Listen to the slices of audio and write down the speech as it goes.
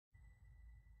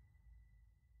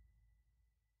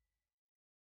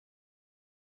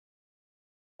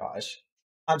gosh.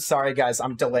 I'm sorry, guys.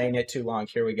 I'm delaying it too long.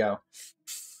 Here we go.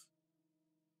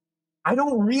 I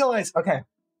don't realize. Okay.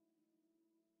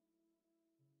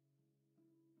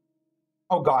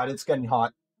 Oh, God. It's getting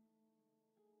hot.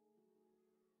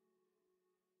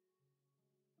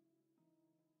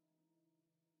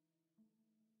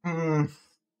 Mm.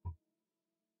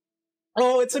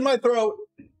 Oh, it's in my throat.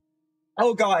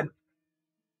 Oh, God.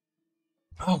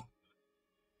 Oh.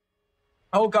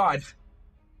 Oh, God.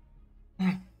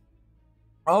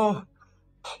 Oh.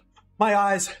 My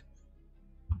eyes.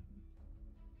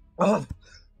 Oh.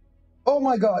 Oh,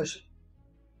 my gosh.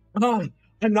 Oh,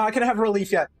 I'm not going to have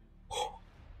relief yet.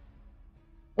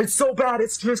 It's so bad.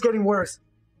 It's just getting worse.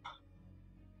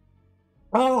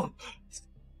 Oh.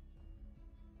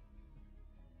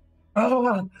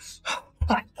 Oh.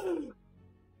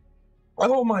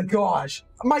 Oh, my gosh.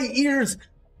 My ears.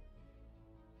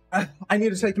 I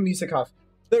need to take the music off.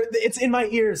 It's in my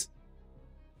ears.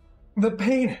 The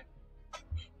pain.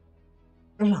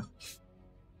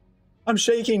 I'm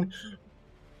shaking.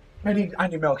 I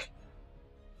need milk.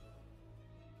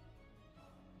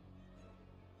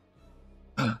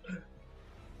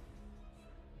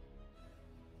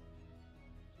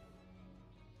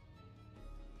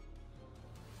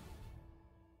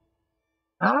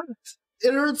 Ah,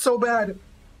 it hurts so bad.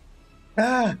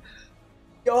 Ah,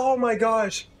 oh my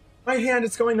gosh. My hand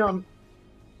is going numb.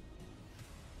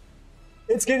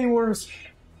 It's getting worse.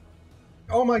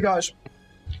 Oh my gosh.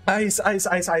 Ice, ice,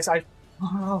 ice, ice, ice.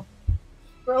 Oh.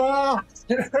 Ah,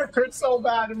 it hurts so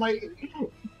bad in my...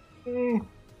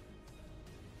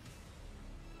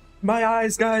 My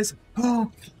eyes, guys.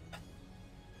 Oh.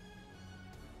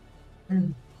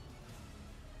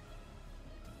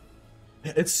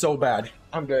 It's so bad.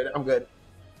 I'm good. I'm good.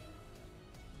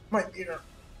 My ear.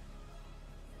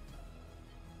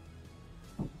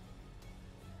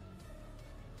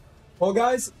 Well,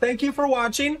 guys, thank you for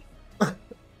watching.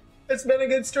 It's been a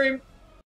good stream.